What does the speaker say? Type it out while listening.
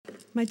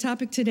My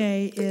topic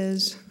today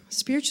is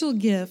spiritual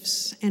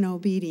gifts and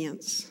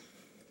obedience.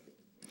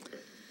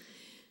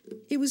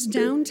 It was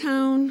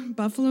downtown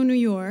Buffalo, New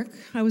York.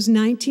 I was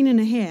 19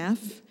 and a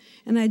half,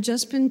 and I'd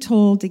just been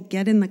told to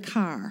get in the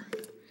car.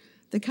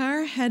 The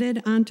car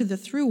headed onto the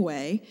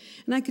thruway,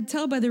 and I could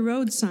tell by the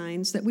road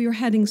signs that we were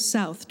heading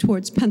south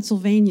towards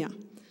Pennsylvania.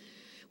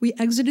 We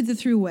exited the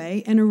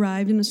thruway and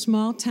arrived in a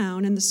small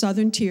town in the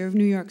southern tier of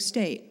New York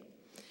State.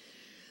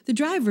 The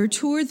driver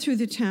toured through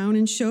the town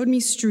and showed me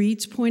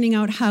streets, pointing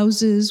out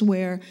houses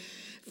where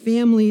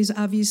families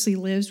obviously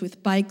lived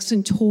with bikes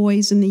and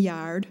toys in the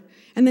yard.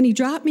 And then he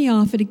dropped me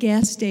off at a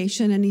gas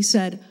station and he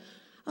said,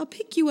 "I'll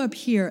pick you up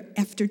here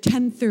after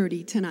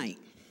 10:30 tonight."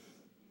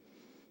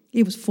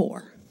 It was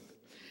 4.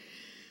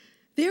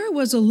 There I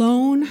was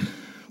alone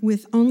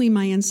with only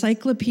my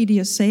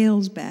encyclopedia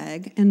sales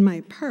bag and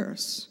my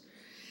purse.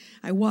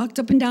 I walked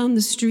up and down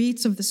the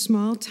streets of the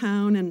small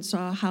town and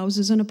saw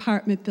houses and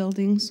apartment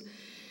buildings.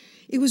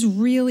 It was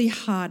really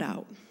hot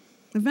out.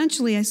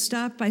 Eventually, I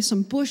stopped by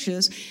some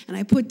bushes, and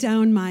I put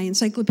down my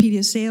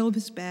encyclopedia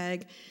sales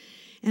bag,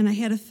 and I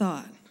had a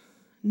thought.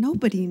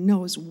 Nobody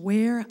knows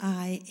where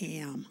I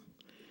am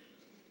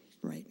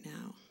right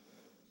now.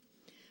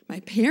 My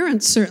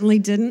parents certainly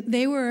didn't.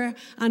 They were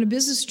on a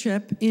business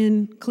trip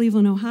in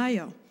Cleveland,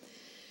 Ohio.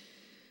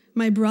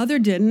 My brother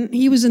didn't.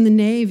 He was in the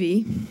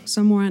Navy,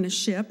 somewhere on a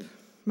ship.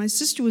 My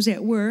sister was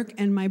at work,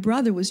 and my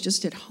brother was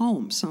just at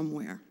home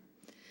somewhere.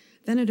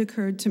 Then it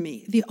occurred to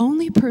me, the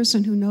only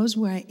person who knows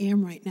where I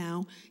am right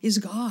now is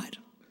God.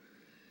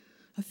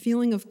 A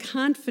feeling of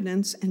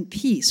confidence and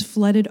peace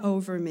flooded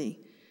over me,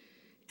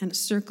 and a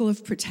circle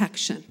of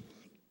protection.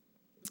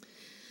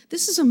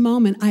 This is a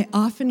moment I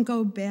often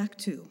go back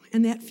to,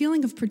 and that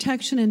feeling of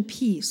protection and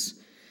peace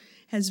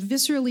has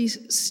viscerally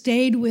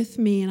stayed with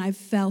me, and I've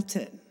felt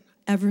it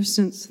ever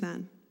since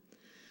then.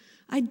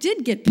 I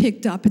did get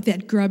picked up at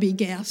that grubby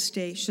gas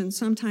station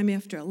sometime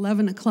after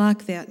 11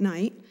 o'clock that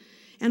night,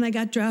 and I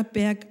got dropped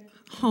back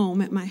home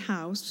at my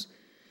house.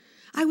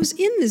 I was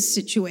in this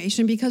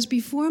situation because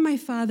before my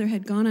father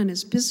had gone on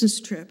his business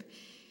trip,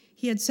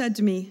 he had said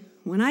to me,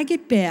 "When I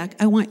get back,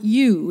 I want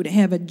you to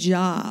have a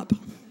job."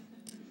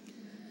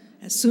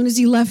 As soon as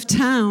he left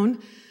town,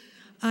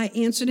 I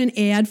answered an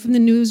ad from the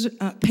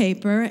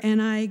newspaper,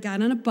 and I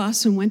got on a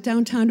bus and went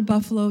downtown to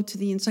Buffalo to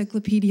the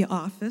encyclopedia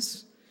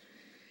office,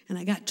 and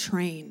I got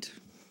trained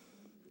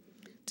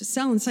to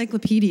sell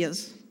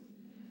encyclopedias.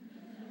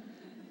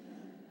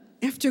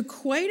 After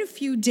quite a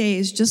few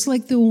days, just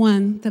like the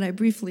one that I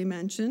briefly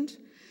mentioned,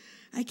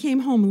 I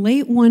came home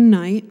late one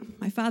night.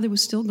 My father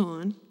was still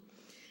gone.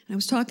 And I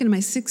was talking to my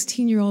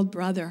 16-year-old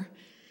brother.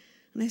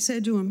 And I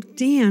said to him,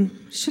 "Dan,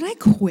 should I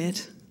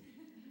quit?"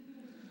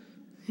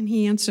 And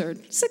he answered,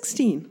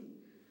 16,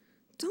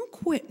 "Don't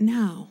quit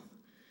now.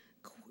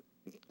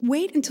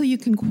 Wait until you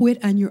can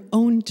quit on your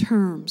own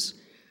terms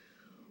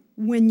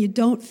when you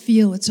don't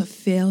feel it's a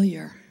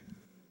failure."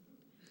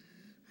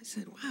 I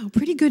said, wow,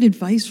 pretty good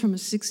advice from a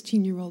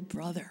 16-year-old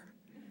brother,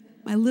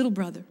 my little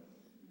brother.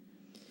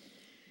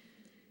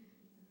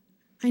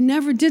 I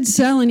never did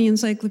sell any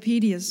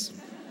encyclopedias.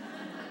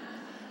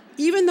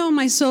 Even though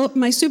my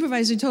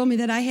supervisor told me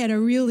that I had a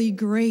really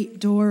great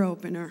door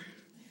opener.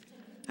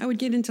 I would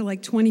get into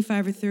like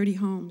 25 or 30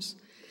 homes.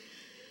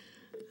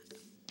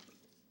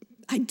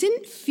 I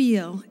didn't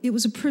feel it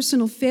was a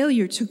personal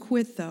failure to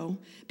quit, though,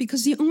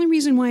 because the only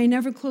reason why I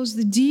never closed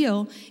the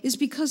deal is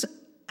because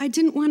I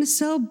didn't want to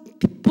sell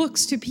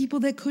books to people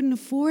that couldn't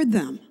afford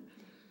them.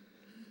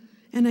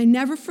 And I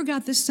never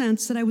forgot the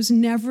sense that I was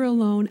never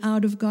alone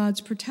out of God's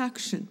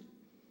protection.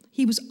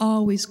 He was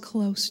always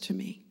close to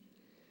me.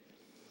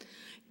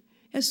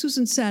 As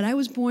Susan said, I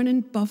was born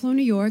in Buffalo,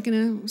 New York, in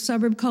a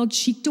suburb called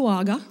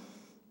Cheektowaga,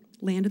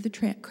 land of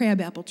the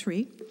crabapple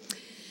tree.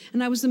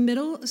 And I was the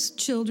middle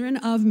children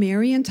of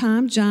Mary and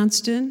Tom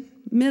Johnston.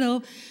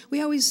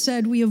 We always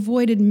said we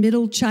avoided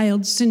middle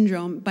child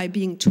syndrome by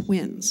being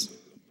twins.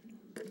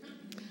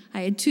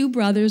 I had 2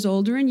 brothers,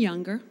 older and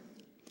younger.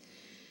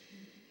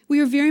 We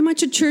were very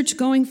much a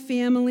church-going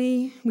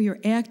family. We were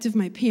active.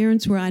 My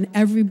parents were on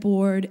every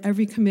board,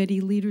 every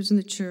committee, leaders in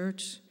the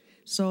church,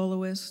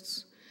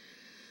 soloists.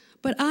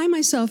 But I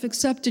myself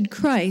accepted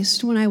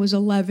Christ when I was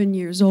 11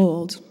 years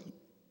old.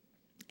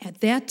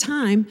 At that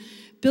time,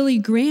 Billy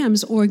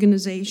Graham's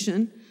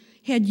organization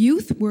had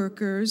youth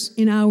workers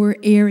in our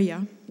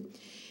area.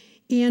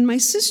 And my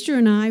sister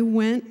and I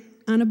went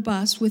on a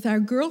bus with our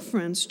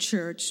girlfriend's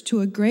church to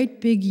a great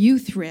big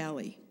youth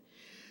rally.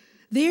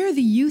 There,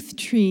 the youth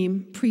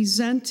team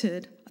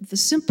presented the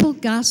simple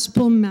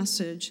gospel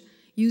message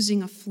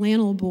using a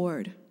flannel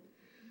board.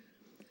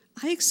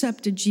 I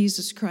accepted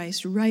Jesus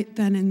Christ right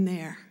then and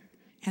there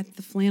at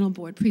the flannel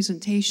board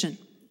presentation.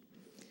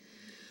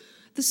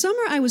 The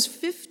summer I was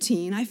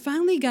 15, I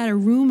finally got a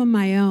room of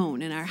my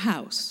own in our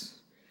house.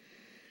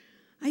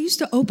 I used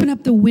to open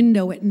up the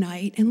window at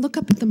night and look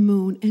up at the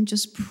moon and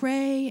just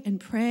pray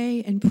and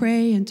pray and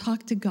pray and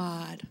talk to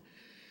God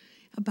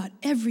about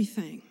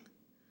everything.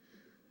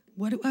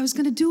 What I was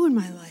going to do in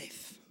my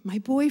life, my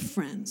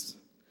boyfriends.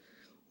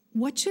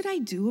 What should I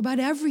do about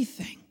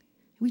everything?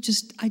 I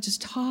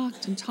just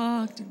talked and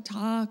talked and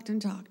talked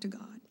and talked to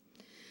God.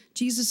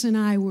 Jesus and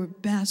I were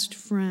best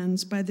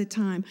friends by the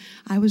time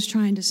I was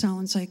trying to sell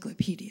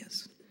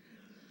encyclopedias.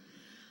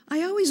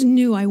 I always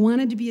knew I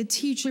wanted to be a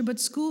teacher, but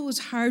school was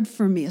hard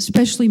for me,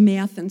 especially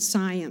math and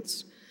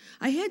science.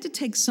 I had to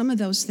take some of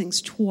those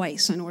things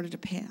twice in order to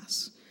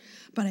pass.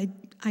 But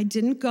I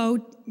didn't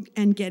go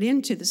and get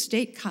into the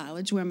state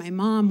college where my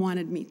mom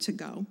wanted me to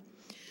go.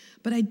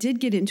 But I did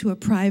get into a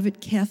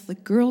private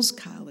Catholic girls'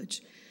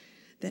 college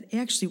that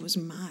actually was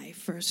my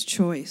first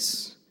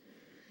choice.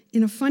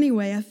 In a funny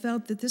way, I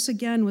felt that this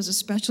again was a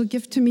special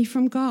gift to me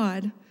from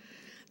God,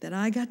 that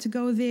I got to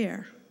go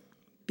there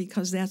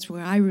because that's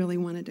where I really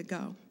wanted to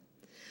go.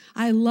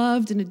 I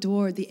loved and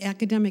adored the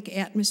academic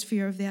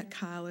atmosphere of that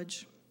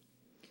college.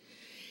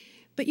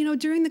 But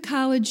during the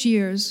college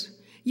years,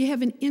 you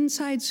have an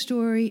inside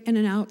story and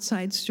an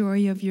outside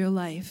story of your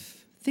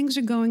life. Things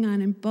are going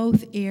on in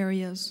both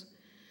areas.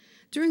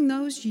 During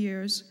those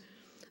years,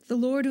 the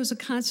Lord was a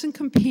constant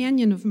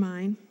companion of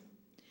mine.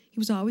 He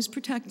was always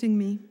protecting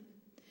me.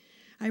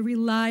 I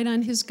relied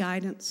on his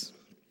guidance.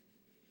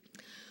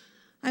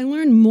 I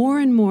learned more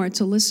and more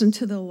to listen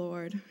to the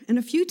Lord. And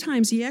a few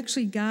times he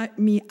actually got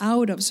me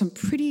out of some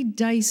pretty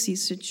dicey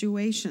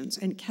situations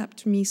and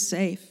kept me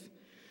safe.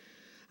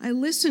 I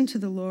listened to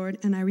the Lord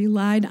and I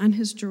relied on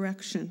his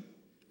direction.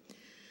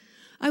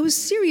 I was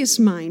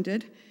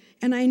serious-minded,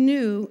 and I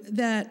knew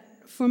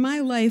that for my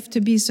life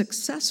to be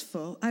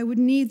successful, I would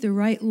need the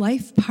right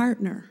life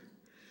partner.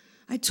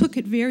 I took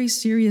it very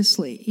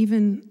seriously,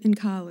 even in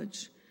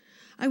college.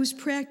 I was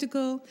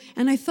practical,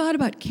 and I thought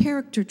about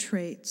character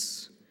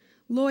traits,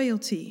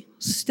 loyalty,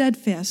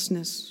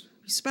 steadfastness,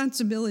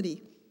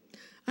 responsibility.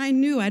 I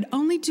knew I'd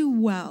only do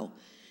well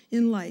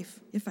in life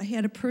if I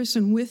had a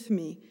person with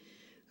me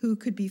who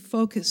could be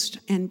focused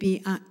and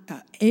be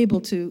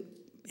able to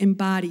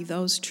embody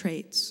those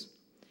traits.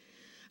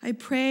 I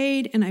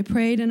prayed and I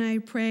prayed and I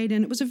prayed,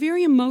 and it was a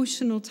very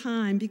emotional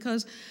time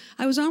because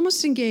I was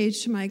almost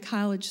engaged to my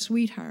college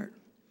sweetheart.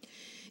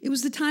 It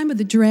was the time of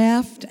the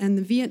draft and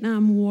the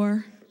Vietnam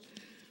War,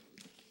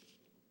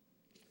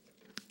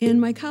 and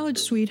my college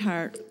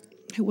sweetheart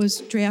was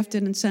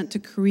drafted and sent to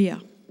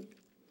Korea.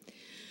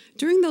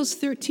 During those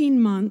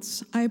 13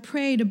 months, I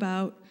prayed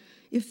about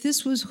if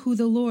this was who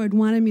the Lord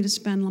wanted me to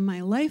spend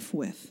my life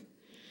with.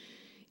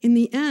 In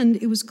the end,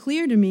 it was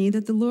clear to me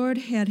that the Lord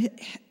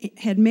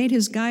had made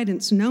his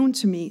guidance known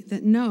to me,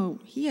 that no,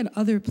 he had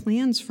other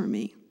plans for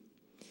me.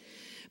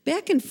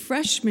 Back in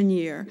freshman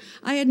year,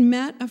 I had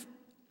met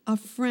a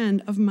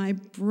friend of my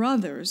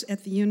brother's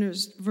at the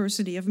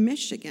University of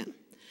Michigan.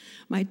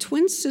 My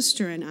twin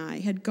sister and I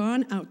had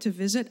gone out to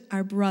visit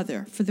our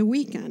brother for the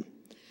weekend.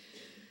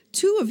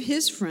 Two of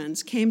his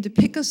friends came to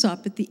pick us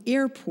up at the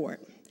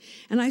airport,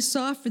 and I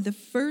saw for the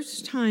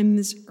first time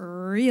this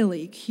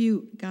really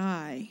cute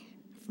guy,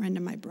 a friend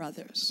of my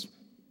brother's.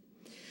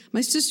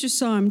 My sister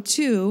saw him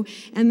too,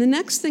 and the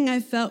next thing I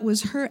felt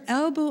was her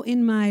elbow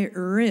in my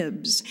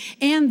ribs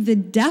and the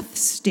death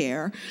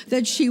stare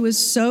that she was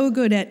so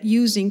good at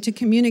using to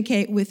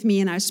communicate with me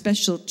in our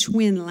special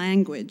twin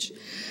language,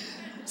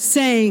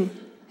 saying,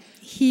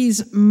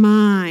 "He's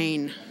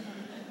mine."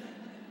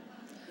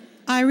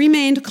 I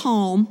remained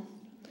calm,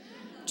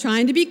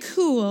 trying to be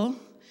cool.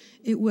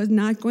 It was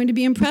not going to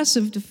be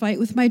impressive to fight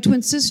with my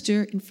twin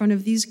sister in front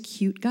of these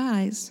cute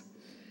guys.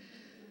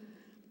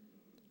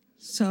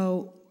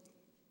 So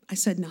I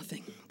said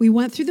nothing. We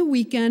went through the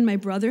weekend. My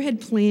brother had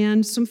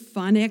planned some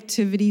fun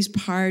activities,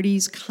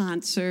 parties,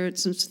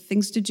 concerts, and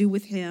things to do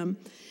with him.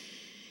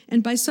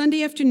 And by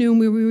Sunday afternoon,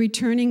 we were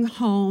returning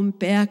home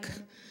back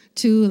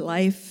to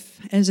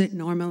life as it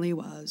normally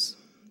was,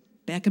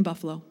 back in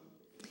Buffalo.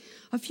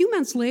 A few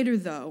months later,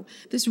 though,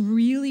 this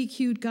really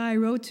cute guy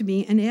wrote to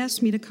me and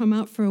asked me to come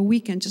out for a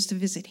weekend just to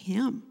visit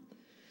him,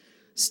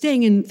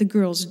 staying in the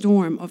girls'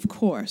 dorm, of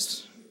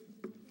course.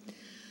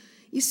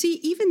 You see,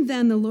 even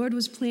then, the Lord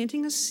was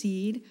planting a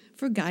seed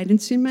for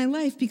guidance in my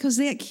life because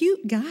that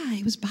cute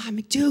guy was Bob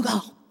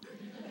McDougall.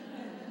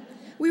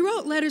 We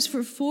wrote letters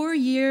for 4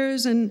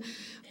 years and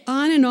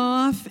on and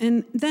off,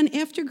 and then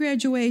after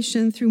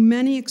graduation, through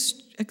many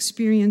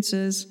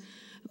experiences,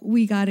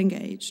 we got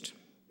engaged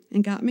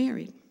and got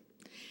married.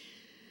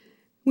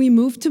 We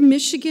moved to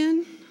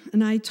Michigan,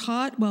 and I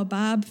taught while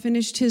Bob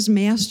finished his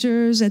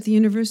master's at the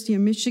University of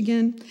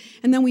Michigan.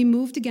 And then we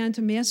moved again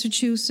to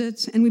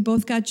Massachusetts, and we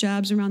both got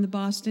jobs around the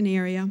Boston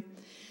area.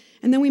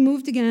 And then we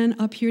moved again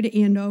up here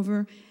to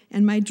Andover,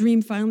 and my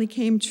dream finally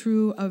came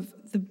true of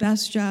the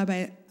best job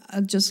I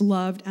just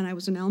loved, and I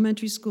was in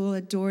elementary school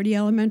at Doherty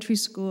Elementary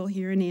School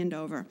here in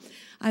Andover.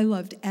 I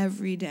loved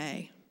every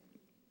day.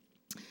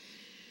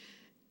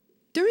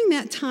 During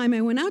that time, I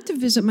went out to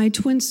visit my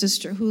twin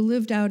sister, who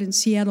lived out in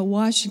Seattle,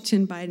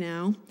 Washington by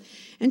now,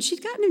 and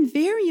she'd gotten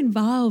very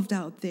involved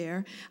out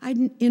there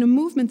in a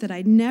movement that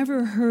I'd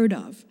never heard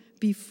of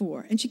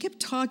before. And she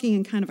kept talking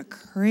in kind of a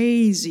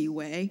crazy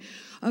way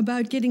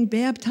about getting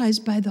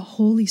baptized by the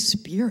Holy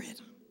Spirit.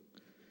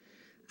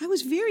 I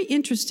was very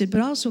interested,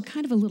 but also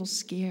kind of a little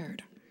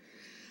scared.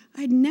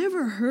 I'd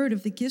never heard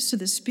of the gifts of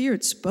the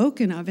Spirit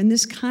spoken of in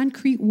this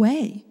concrete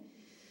way.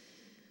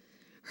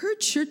 Her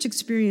church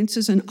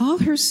experiences and all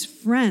her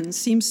friends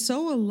seemed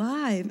so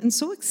alive and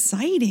so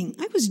exciting.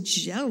 I was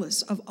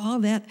jealous of all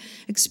that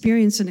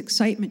experience and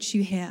excitement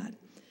she had.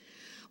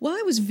 While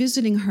I was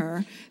visiting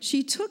her,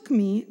 she took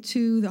me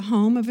to the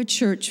home of a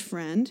church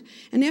friend,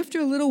 and after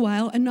a little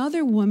while,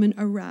 another woman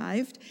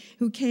arrived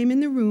who came in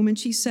the room, and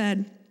she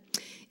said,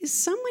 "Is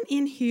someone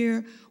in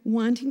here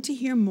wanting to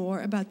hear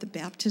more about the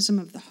baptism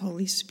of the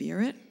Holy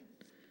Spirit?"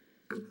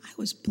 I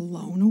was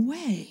blown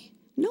away.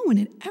 No one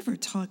had ever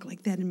talked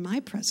like that in my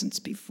presence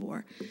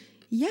before.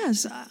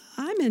 "Yes,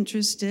 I'm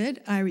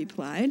interested," I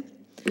replied.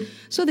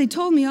 So they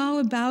told me all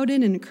about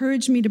it and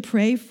encouraged me to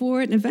pray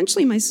for it. And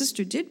eventually my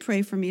sister did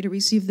pray for me to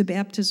receive the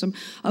baptism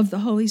of the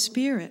Holy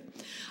Spirit.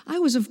 I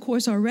was, of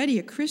course, already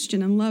a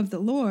Christian and loved the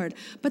Lord,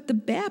 but the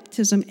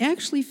baptism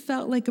actually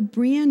felt like a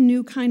brand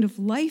new kind of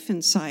life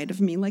inside of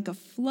me, like a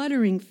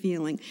fluttering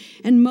feeling,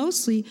 and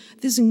mostly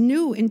this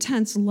new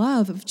intense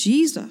love of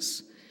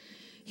Jesus.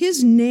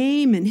 His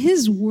name and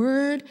his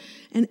word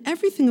and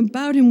everything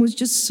about him was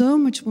just so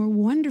much more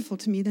wonderful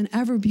to me than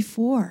ever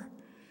before.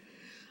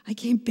 I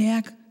came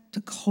back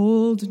to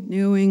cold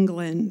New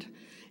England,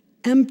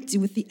 empty,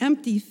 with the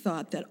empty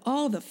thought that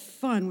all the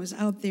fun was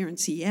out there in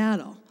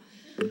Seattle.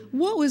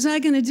 What was I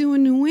going to do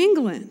in New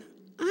England?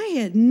 I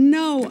had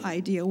no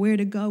idea where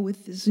to go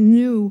with this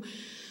new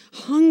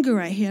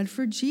hunger I had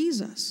for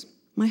Jesus.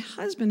 My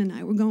husband and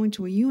I were going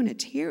to a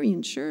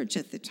Unitarian church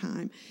at the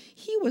time.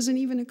 He wasn't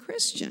even a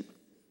Christian.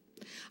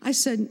 I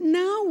said,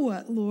 "Now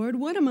what, Lord?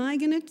 What am I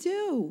going to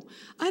do?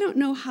 I don't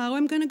know how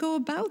I'm going to go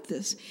about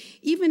this.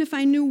 Even if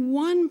I knew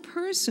one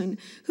person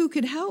who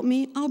could help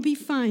me, I'll be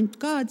fine.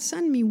 God,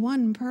 send me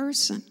one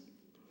person."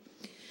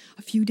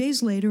 A few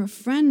days later, a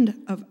friend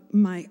of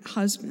my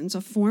husband's,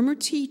 a former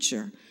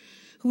teacher,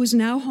 who was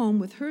now home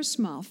with her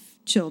small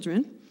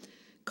children,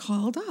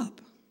 called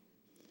up.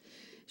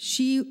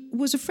 She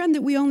was a friend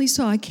that we only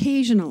saw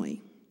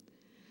occasionally.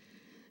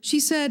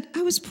 She said,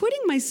 "I was putting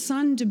my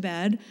son to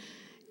bed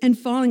and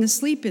falling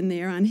asleep in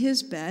there on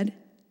his bed,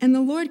 and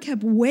the Lord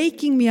kept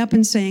waking me up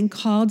and saying,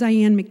 'Call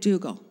Diane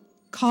McDougall.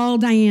 Call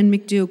Diane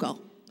McDougall.'"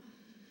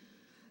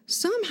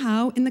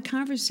 Somehow, in the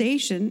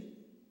conversation,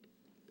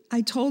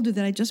 I told her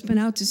that I'd just been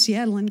out to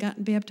Seattle and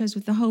gotten baptized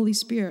with the Holy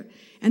Spirit.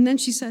 And then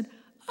she said,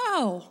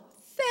 "Oh,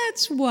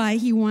 that's why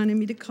he wanted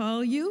me to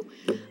call you.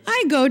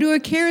 I go to a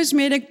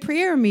charismatic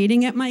prayer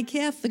meeting at my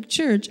Catholic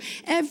church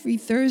every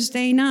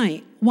Thursday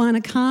night. Want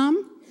to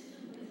come?"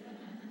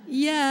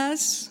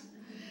 Yes.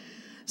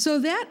 So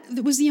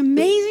that was the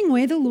amazing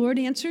way the Lord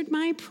answered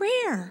my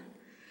prayer.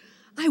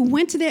 I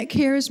went to that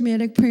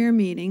charismatic prayer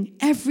meeting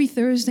every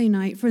Thursday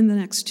night for the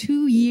next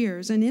 2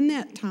 years. And in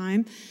that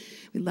time,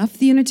 we left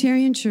the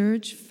Unitarian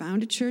church,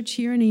 found a church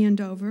here in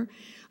Andover,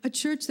 a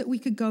church that we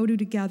could go to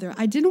together.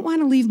 I didn't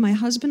want to leave my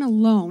husband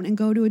alone and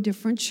go to a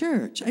different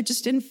church. I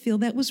just didn't feel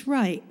that was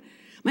right.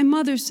 My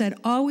mother said,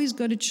 "Always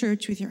go to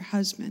church with your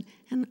husband."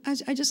 And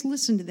I just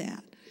listened to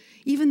that,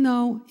 even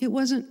though it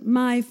wasn't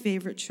my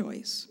favorite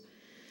choice.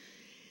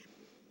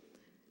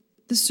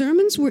 The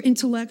sermons were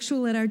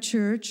intellectual at our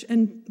church,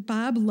 and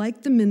Bob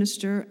liked the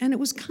minister, and it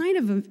was kind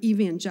of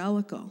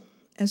evangelical,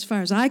 as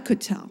far as I could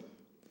tell.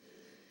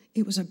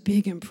 It was a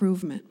big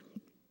improvement.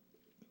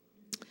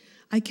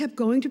 I kept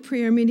going to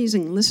prayer meetings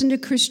and listening to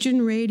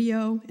Christian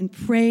radio and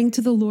praying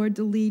to the Lord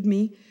to lead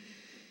me.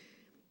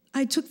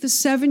 I took the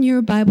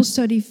 7-year Bible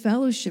study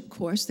fellowship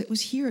course that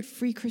was here at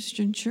Free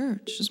Christian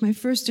Church. It was my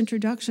first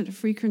introduction to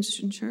Free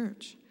Christian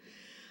Church.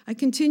 I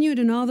continued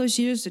in all those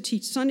years to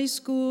teach Sunday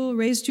school,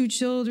 raise 2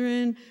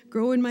 children,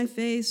 grow in my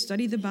faith,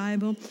 study the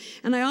Bible,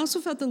 and I also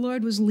felt the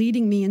Lord was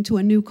leading me into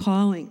a new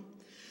calling.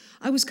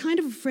 I was kind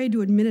of afraid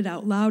to admit it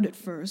out loud at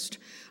first.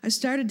 I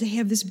started to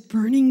have this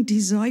burning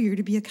desire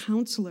to be a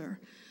counselor.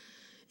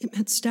 It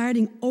meant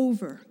starting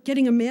over,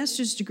 getting a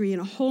master's degree in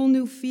a whole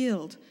new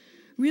field,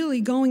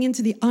 really going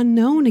into the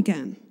unknown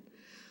again.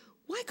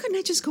 Why couldn't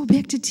I just go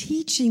back to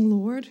teaching,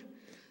 Lord?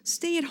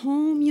 Stay at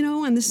home,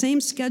 on the same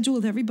schedule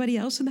with everybody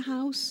else in the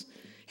house?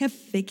 Have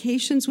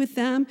vacations with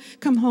them?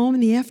 Come home in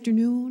the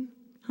afternoon?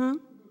 Huh?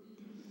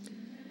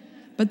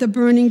 But the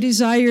burning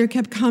desire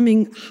kept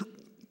coming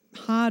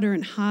hotter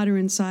and hotter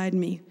inside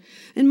me.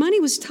 And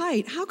money was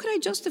tight. How could I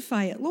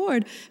justify it?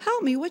 Lord,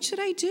 help me. What should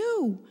I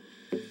do?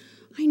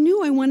 I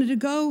knew I wanted to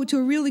go to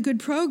a really good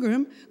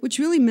program, which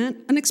really meant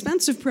an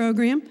expensive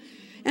program.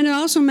 And it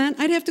also meant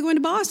I'd have to go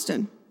into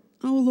Boston.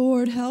 Oh,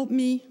 Lord, help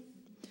me.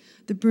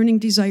 The burning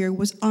desire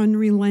was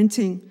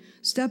unrelenting.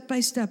 Step by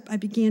step, I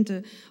began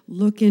to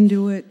look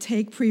into it,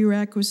 take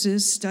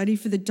prerequisites, study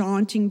for the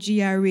daunting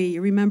GRE.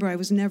 You remember, I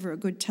was never a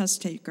good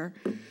test taker.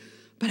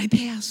 But I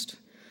passed.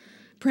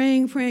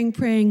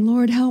 Praying,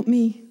 Lord, help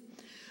me.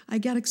 I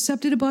got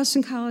accepted to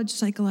Boston College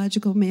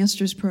Psychological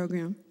Master's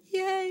Program.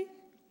 Yay!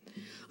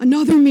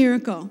 Another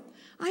miracle.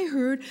 I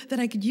heard that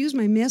I could use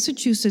my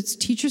Massachusetts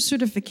teacher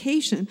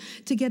certification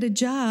to get a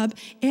job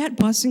at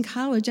Boston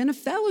College and a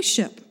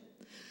fellowship.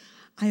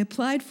 I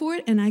applied for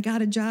it, and I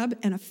got a job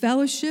and a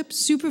fellowship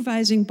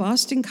supervising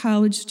Boston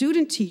College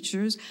student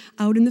teachers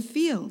out in the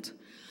field.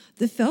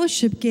 The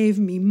fellowship gave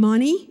me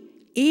money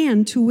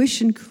and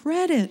tuition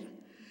credit.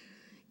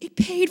 It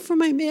paid for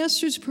my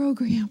master's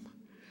program.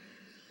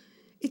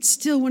 It's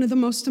still one of the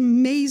most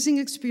amazing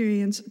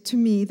experiences to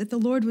me that the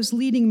Lord was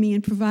leading me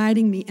and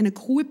providing me and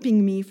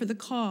equipping me for the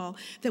call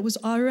that was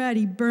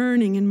already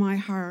burning in my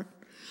heart.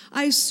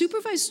 I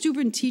supervised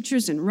student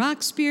teachers in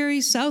Roxbury,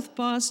 South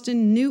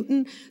Boston,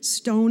 Newton,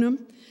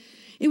 Stoneham.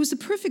 It was the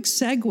perfect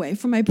segue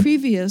from my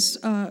previous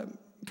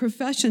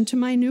profession to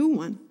my new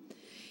one.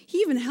 He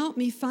even helped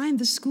me find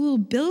the school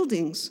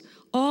buildings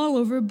all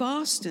over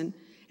Boston,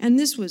 and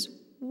this was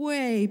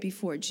way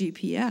before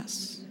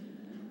GPS.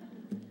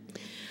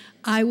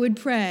 I would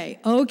pray,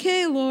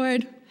 okay,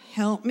 Lord,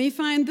 help me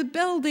find the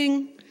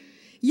building.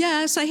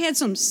 Yes, I had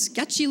some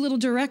sketchy little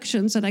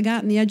directions that I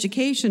got in the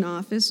education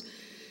office,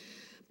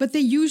 but they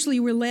usually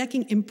were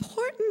lacking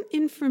important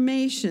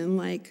information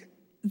like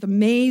the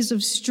maze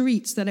of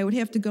streets that I would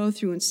have to go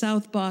through in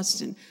South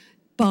Boston,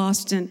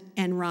 Boston,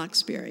 and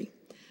Roxbury.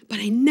 But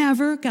I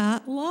never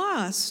got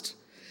lost.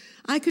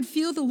 I could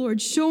feel the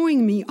Lord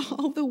showing me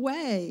all the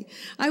way.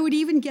 I would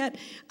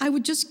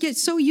just get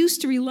so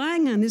used to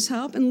relying on His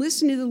help and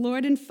listening to the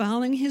Lord and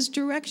following His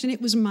direction.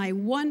 It was my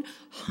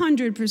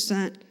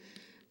 100%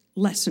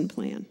 lesson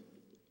plan.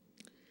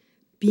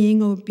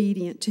 Being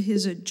obedient to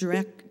His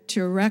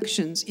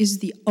directions is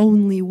the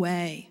only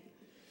way.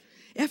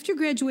 After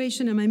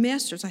graduation and my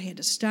master's, I had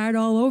to start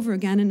all over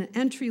again in an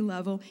entry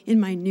level in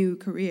my new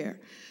career.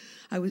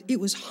 It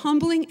was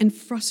humbling and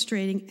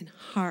frustrating and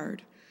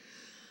hard.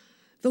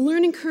 The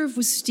learning curve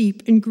was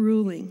steep and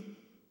grueling.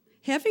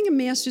 Having a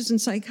master's in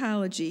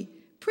psychology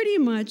pretty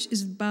much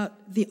is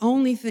about the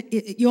only thing,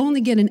 you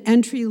only get an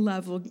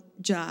entry-level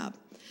job.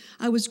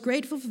 I was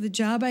grateful for the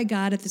job I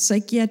got at the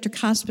psychiatric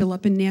hospital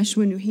up in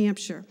Nashua, New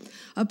Hampshire,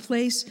 a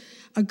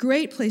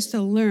great place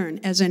to learn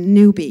as a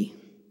newbie.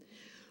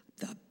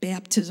 The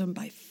baptism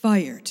by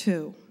fire,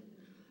 too.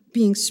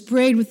 Being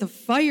sprayed with a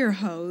fire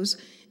hose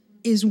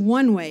is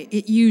one way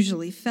it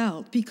usually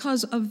felt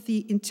because of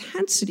the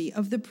intensity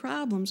of the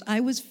problems I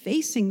was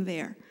facing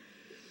there,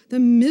 the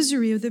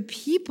misery of the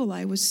people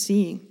I was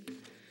seeing.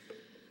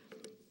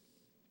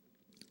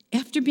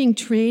 After being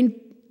trained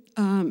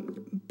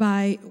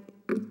by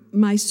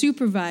my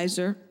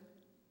supervisor,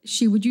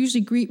 she would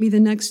usually greet me the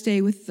next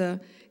day with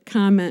the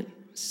comment,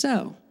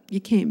 "So,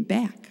 you came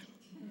back."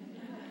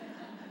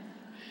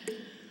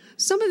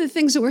 Some of the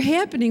things that were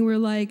happening were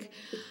like,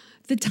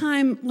 the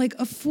time like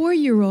a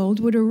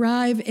 4-year-old would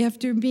arrive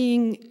after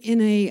being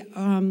in a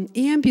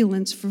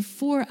ambulance for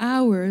 4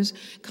 hours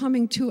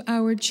coming to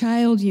our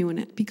child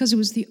unit because it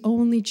was the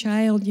only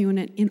child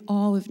unit in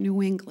all of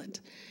New England.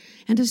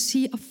 And to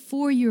see a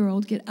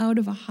 4-year-old get out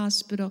of a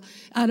hospital,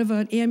 out of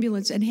an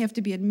ambulance and have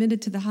to be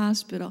admitted to the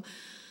hospital,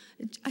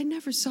 I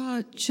never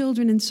saw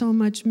children in so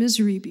much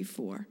misery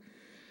before.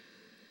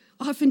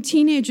 Often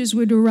teenagers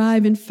would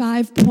arrive in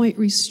 5-point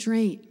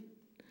restraint.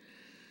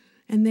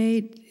 And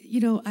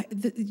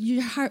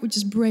your heart would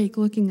just break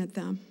looking at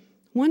them.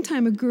 One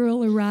time a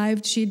girl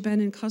arrived, she'd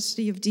been in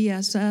custody of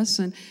DSS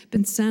and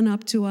been sent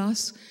up to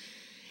us.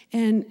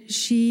 And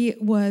she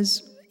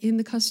was in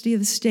the custody of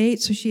the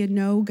state, so she had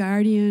no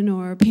guardian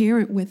or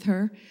parent with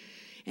her.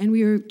 And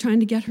we were trying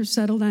to get her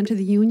settled onto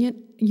the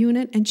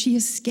unit, and she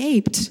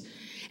escaped.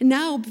 And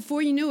now,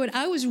 before you knew it,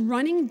 I was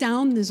running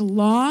down this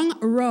long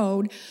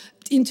road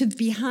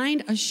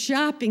behind a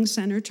shopping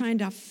center trying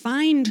to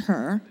find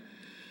her.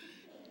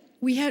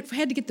 We had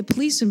to get the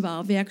police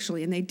involved,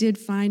 actually, and they did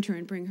find her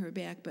and bring her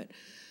back. But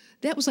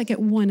that was like at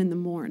 1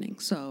 a.m,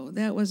 so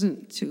that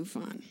wasn't too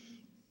fun.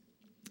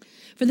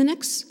 For the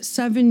next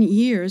 7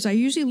 years, I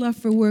usually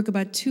left for work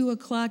about 2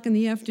 o'clock in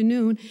the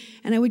afternoon,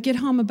 and I would get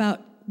home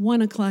about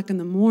 1 o'clock in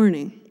the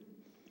morning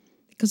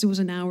because it was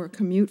an hour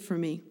commute for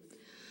me.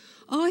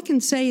 All I can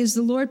say is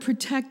the Lord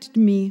protected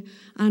me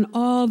on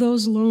all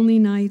those lonely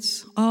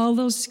nights, all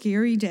those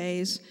scary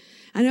days.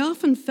 And I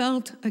often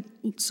felt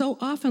so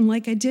often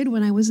like I did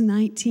when I was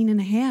 19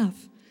 and a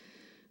half.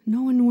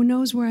 No one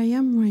knows where I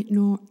am right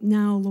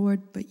now,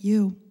 Lord, but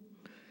you.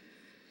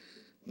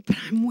 But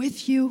I'm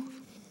with you.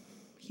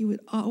 He would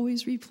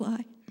always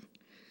reply,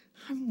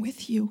 I'm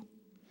with you.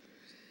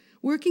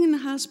 Working in the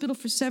hospital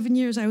for 7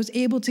 years, I was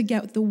able to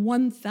get the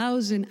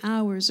 1,000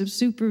 hours of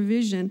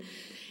supervision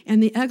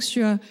and the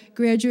extra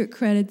graduate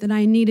credit that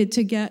I needed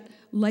to get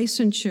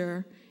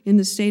licensure in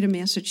the state of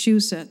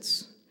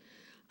Massachusetts.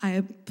 I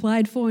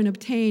applied for and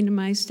obtained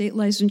my state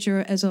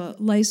licensure as a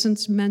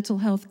licensed mental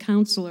health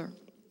counselor.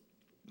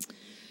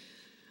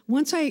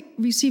 Once I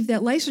received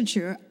that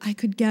licensure, I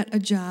could get a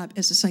job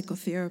as a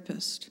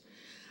psychotherapist.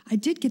 I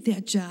did get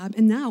that job,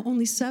 and now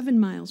only 7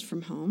 miles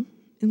from home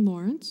in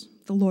Lawrence,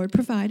 the Lord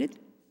provided.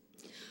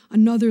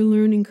 Another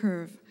learning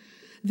curve.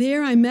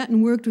 There I met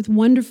and worked with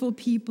wonderful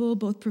people,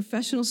 both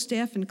professional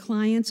staff and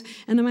clients,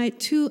 and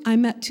I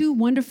met two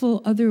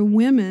wonderful other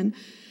women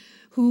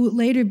who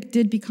later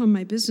did become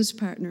my business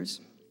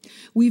partners.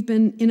 We've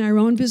been in our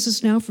own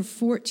business now for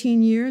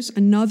 14 years,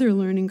 another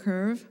learning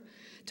curve.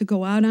 to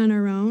go out on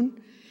our own.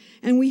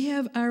 And we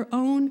have our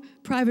own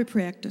private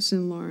practice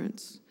in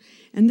Lawrence.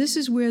 And this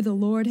is where the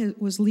Lord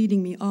was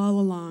leading me all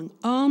along.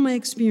 All my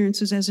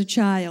experiences as a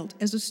child,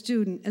 as a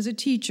student, as a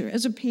teacher,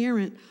 as a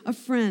parent, a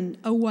friend,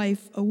 a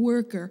wife, a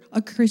worker,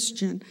 a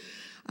Christian,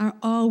 are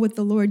all what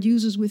the Lord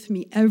uses with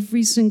me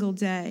every single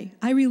day.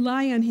 I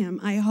rely on him,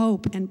 I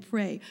hope, and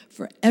pray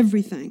for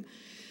everything.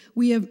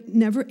 We have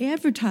never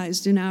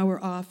advertised in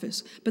our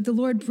office, but the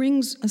Lord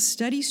brings a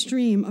steady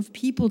stream of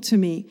people to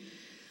me.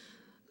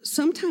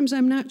 Sometimes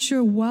I'm not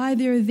sure why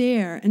they're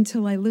there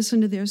until I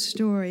listen to their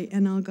story,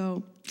 and I'll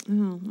go,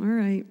 oh, all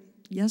right,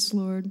 yes,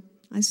 Lord,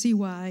 I see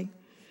why.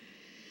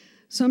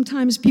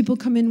 Sometimes people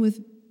come in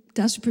with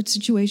desperate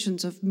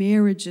situations of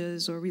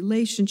marriages or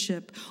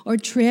relationship, or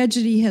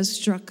tragedy has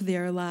struck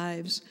their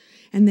lives,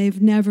 and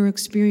they've never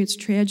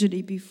experienced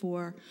tragedy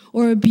before,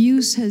 or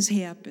abuse has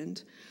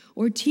happened,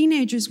 or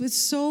teenagers with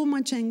so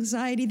much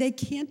anxiety they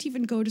can't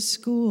even go to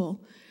school.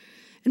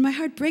 And my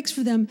heart breaks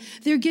for them.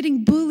 They're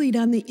getting bullied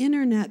on the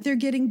internet. They're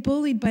getting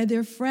bullied by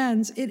their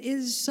friends. It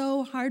is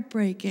so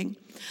heartbreaking.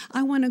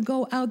 I want to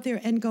go out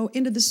there and go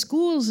into the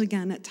schools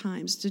again at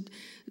times to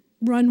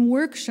run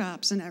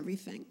workshops and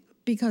everything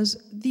because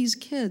these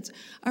kids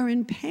are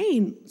in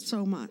pain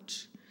so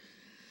much.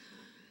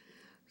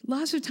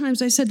 Lots of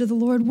times I said to the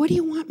Lord, what do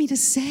you want me to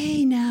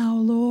say now,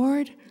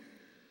 Lord?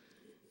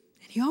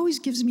 And he always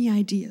gives me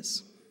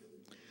ideas.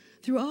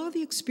 Through all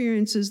the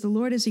experiences, the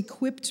Lord has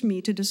equipped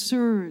me to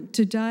discern,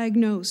 to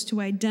diagnose, to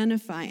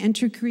identify, and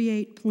to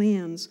create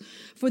plans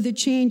for the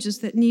changes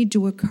that need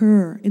to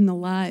occur in the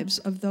lives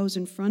of those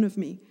in front of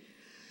me.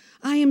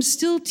 I am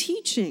still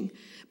teaching,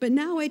 but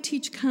now I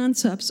teach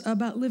concepts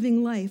about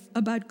living life,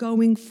 about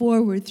going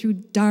forward through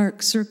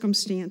dark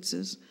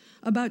circumstances,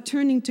 about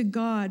turning to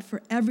God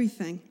for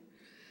everything.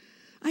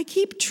 I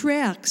keep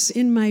tracts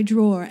in my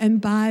drawer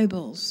and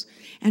Bibles,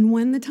 and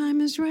when the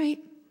time is right,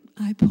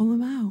 I pull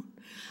them out.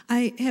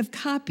 I have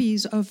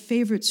copies of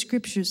favorite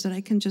scriptures that I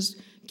can just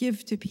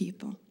give to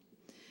people.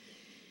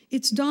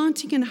 It's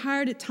daunting and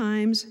hard at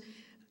times.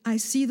 I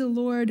see the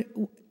Lord.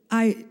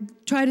 I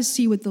try to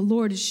see what the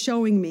Lord is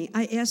showing me.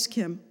 I ask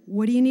him,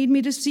 what do you need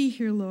me to see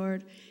here,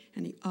 Lord?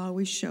 And he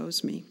always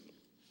shows me.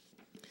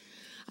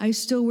 I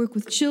still work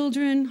with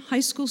children, high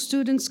school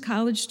students,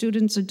 college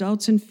students,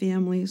 adults, and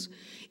families.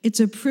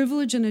 It's a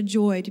privilege and a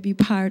joy to be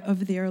part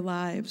of their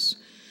lives.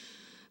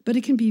 But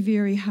it can be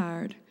very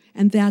hard.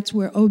 And that's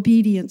where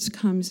obedience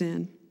comes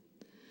in.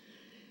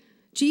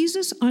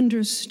 Jesus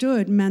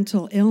understood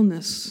mental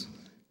illness.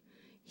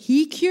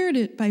 He cured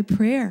it by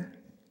prayer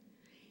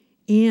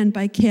and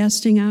by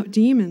casting out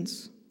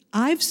demons.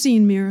 I've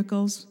seen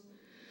miracles.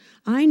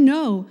 I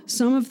know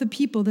some of the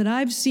people that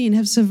I've seen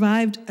have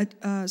survived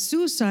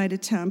suicide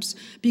attempts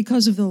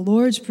because of the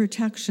Lord's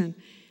protection.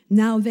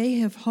 Now they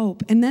have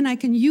hope. And then I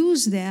can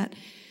use that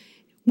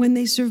when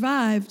they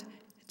survived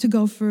to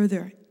go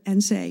further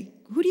and say,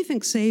 who do you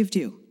think saved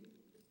you?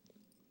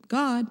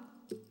 God.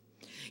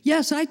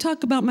 Yes, I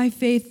talk about my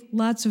faith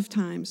lots of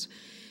times.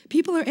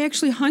 People are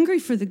actually hungry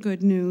for the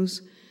good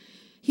news.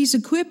 He's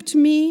equipped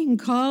me and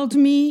called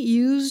me,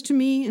 used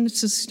me, and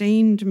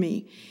sustained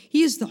me.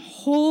 He is the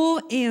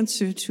whole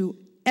answer to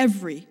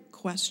every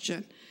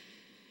question.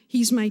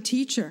 He's my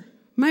teacher,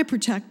 my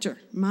protector,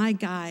 my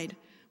guide,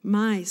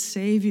 my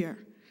Savior.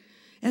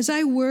 As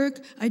I work,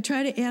 I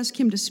try to ask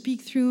him to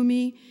speak through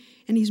me,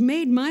 and he's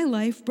made my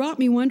life, brought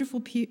me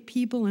wonderful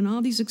people and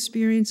all these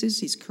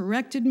experiences. He's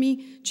corrected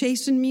me,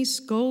 chastened me,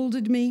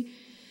 scolded me,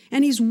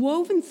 and he's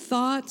woven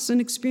thoughts and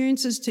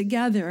experiences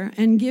together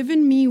and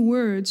given me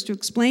words to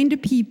explain to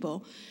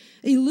people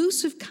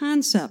elusive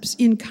concepts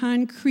in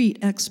concrete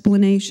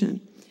explanation.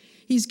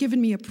 He's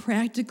given me a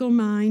practical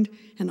mind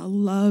and a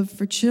love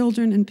for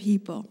children and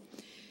people.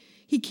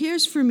 He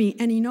cares for me,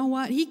 and you know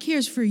what? He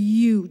cares for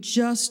you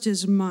just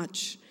as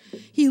much.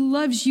 He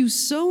loves you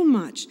so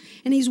much,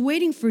 and he's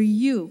waiting for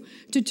you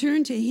to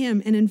turn to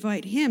him and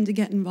invite him to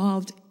get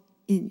involved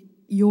in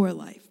your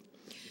life.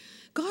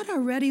 God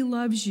already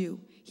loves you.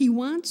 He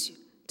wants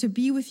to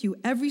be with you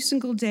every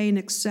single day and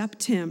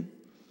accept him.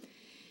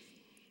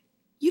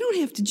 You don't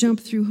have to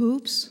jump through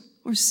hoops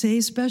or say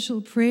special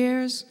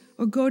prayers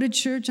or go to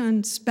church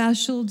on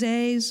special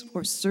days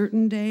or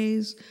certain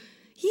days.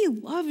 He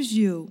loves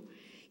you.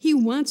 He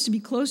wants to be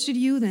closer to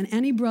you than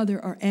any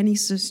brother or any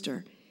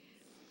sister.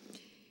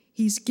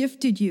 He's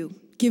gifted you,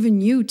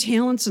 given you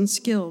talents and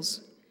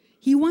skills.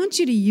 He wants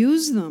you to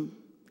use them.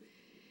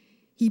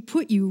 He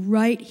put you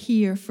right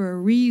here for a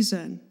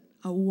reason,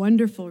 a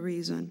wonderful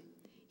reason.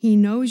 He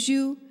knows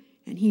you,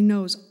 and he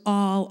knows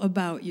all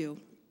about you.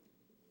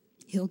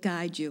 He'll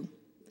guide you.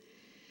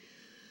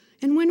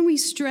 And when we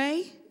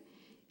stray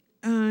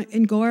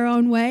and go our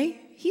own way,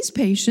 he's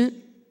patient.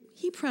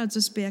 He prods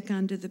us back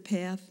onto the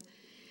path.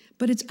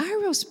 But it's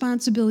our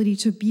responsibility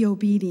to be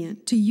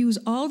obedient, to use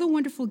all the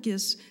wonderful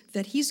gifts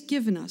that he's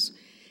given us.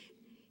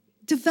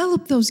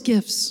 Develop those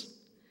gifts.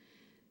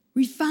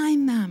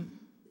 Refine them.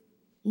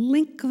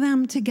 Link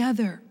them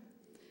together.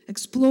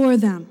 Explore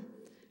them.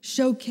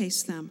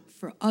 Showcase them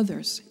for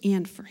others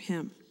and for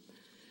him.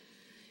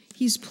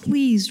 He's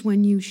pleased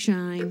when you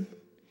shine.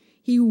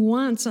 He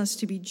wants us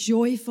to be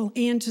joyful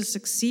and to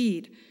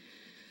succeed.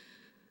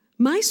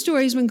 My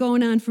story's been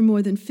going on for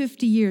more than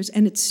 50 years,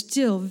 and it's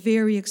still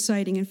very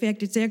exciting. In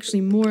fact, it's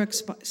actually more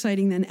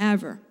exciting than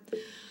ever.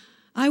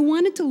 I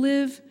wanted to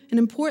live an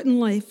important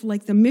life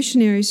like the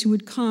missionaries who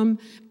would come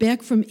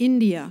back from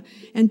India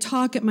and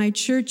talk at my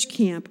church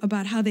camp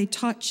about how they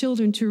taught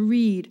children to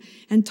read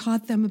and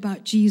taught them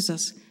about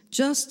Jesus,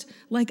 just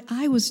like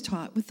I was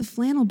taught with the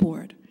flannel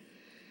board.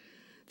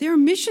 There are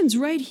missions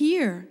right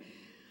here.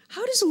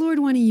 How does the Lord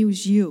want to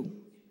use you?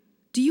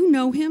 Do you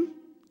know him?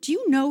 Do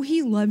you know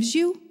he loves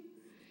you?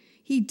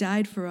 He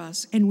died for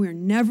us, and we're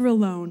never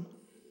alone,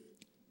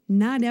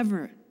 not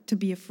ever to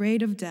be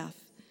afraid of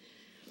death.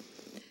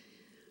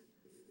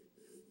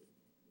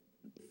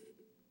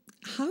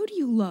 How do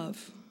you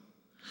love?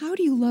 How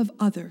do you love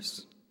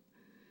others?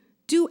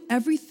 Do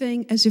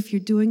everything as if you're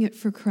doing it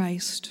for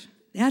Christ.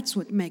 That's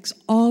what makes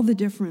all the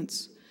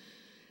difference.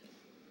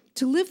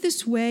 To live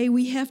this way,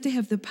 we have to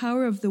have the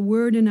power of the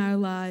Word in our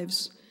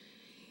lives.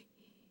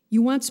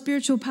 You want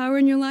spiritual power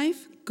in your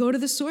life? Go to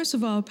the source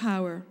of all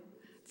power,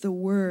 the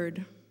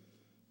Word.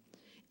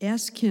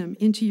 Ask him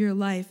into your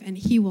life, and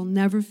he will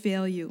never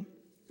fail you.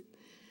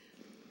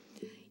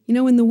 You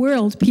know, in the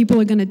world, people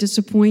are going to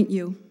disappoint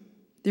you.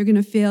 They're going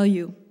to fail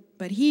you.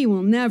 But he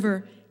will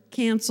never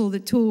cancel the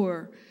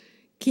tour,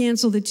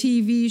 cancel the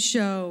TV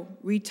show,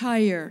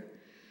 retire,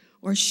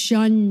 or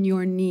shun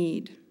your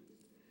need.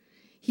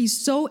 He's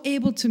so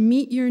able to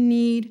meet your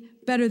need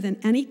better than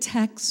any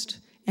text,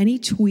 any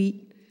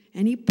tweet,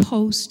 any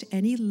post,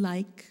 any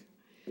like.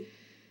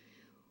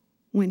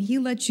 When he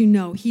lets you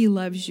know he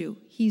loves you,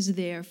 he's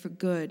there for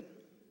good.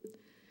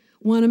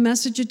 Want a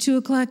message at 2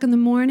 o'clock in the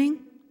morning?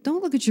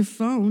 Don't look at your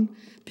phone.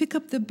 Pick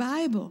up the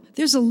Bible.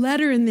 There's a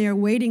letter in there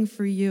waiting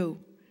for you.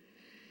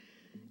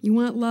 You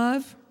want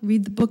love?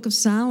 Read the book of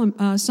Song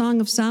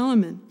of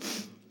Solomon.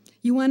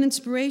 You want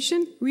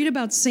inspiration? Read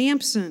about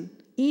Samson,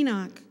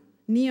 Enoch,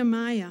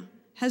 Nehemiah,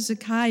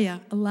 Hezekiah,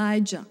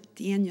 Elijah,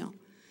 Daniel.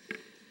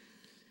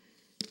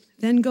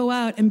 Then go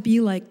out and be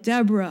like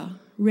Deborah,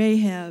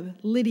 Rahab,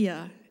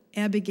 Lydia,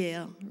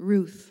 Abigail,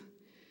 Ruth.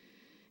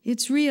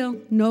 It's real.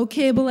 No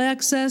cable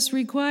access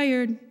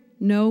required.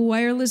 No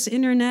wireless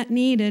internet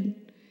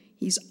needed.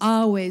 He's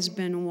always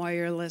been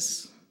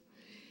wireless.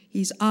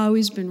 He's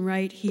always been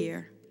right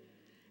here.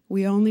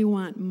 We only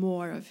want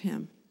more of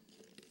him.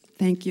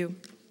 Thank you.